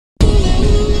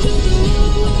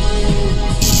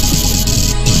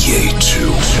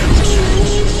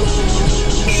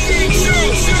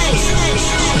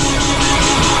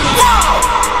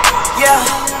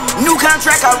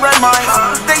contract, I read mine.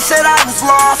 They said I was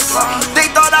lost, they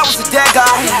thought I was a dead guy.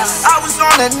 I was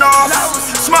on and off,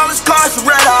 smallest cars, a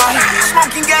red eye.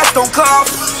 Smoking gas, don't cough,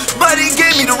 but he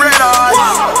gave me the red eye.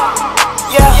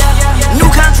 Yeah, new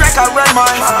contract, I read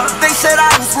mine. They said I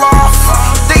was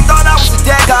lost, they thought I was a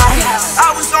dead guy.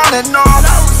 I was on and off,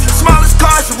 smallest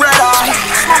cars, a red eye.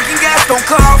 Smoking gas, don't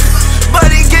cough, but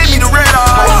he gave me the red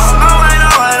eye. Alright,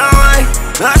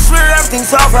 I swear everything's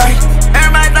alright.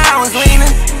 Everybody thought I was leaning,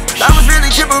 I was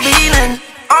really triple beating.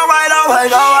 Alright,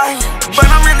 but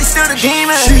I'm really still the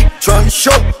demon. She tryna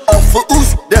show off for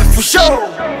Uzi, that's for sure.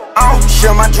 I don't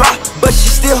share my drop, but she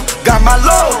still got my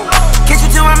low. Can't you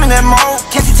tell I'm in that mode?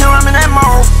 Can't you tell I'm in that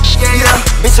mode? Yeah,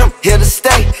 bitch, I'm here to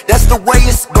stay. That's the way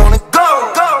it's gonna go.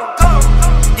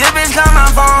 Yeah, bitch, on my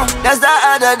phone. That's the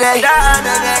other day.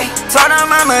 Told her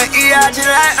mama, I just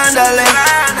like underlay.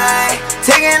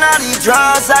 Taking all these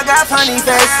drugs, I got funny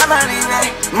face.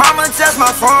 Mama touch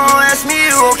my phone, ask me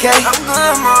you okay. I'm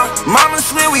good, ma. Mama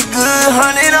swear we good,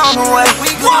 100 on the way.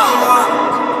 We good,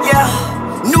 ma. Yeah.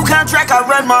 New contract, I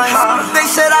read mine. They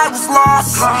said I was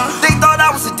lost, they thought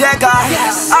I was a dead guy.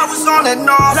 I was on and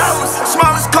off,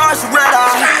 smallest cars, a red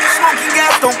eye. Smoking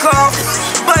gas, don't cough,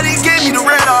 but he gave me the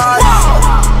red eye.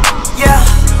 Yeah,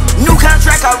 new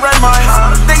contract, I read mine.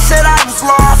 They said I was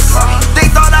lost, they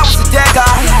thought I was a dead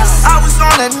guy. I was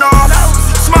on and off,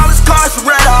 smallest cars, a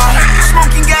red eye.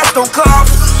 Smoking gas, don't cough,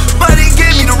 but he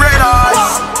gave me the red eye.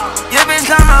 Yeah,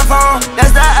 bitch, on my phone,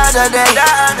 that's the other day.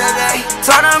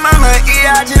 Told her mama,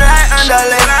 I just like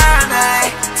underlay.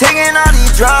 Taking all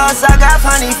these drugs, I got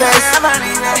funny face.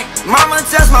 Mama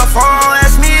touch my phone,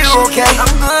 ask me you okay.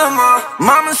 I'm good, ma.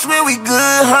 Mama swear we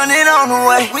good, 100 on the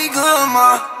way. We good,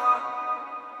 ma.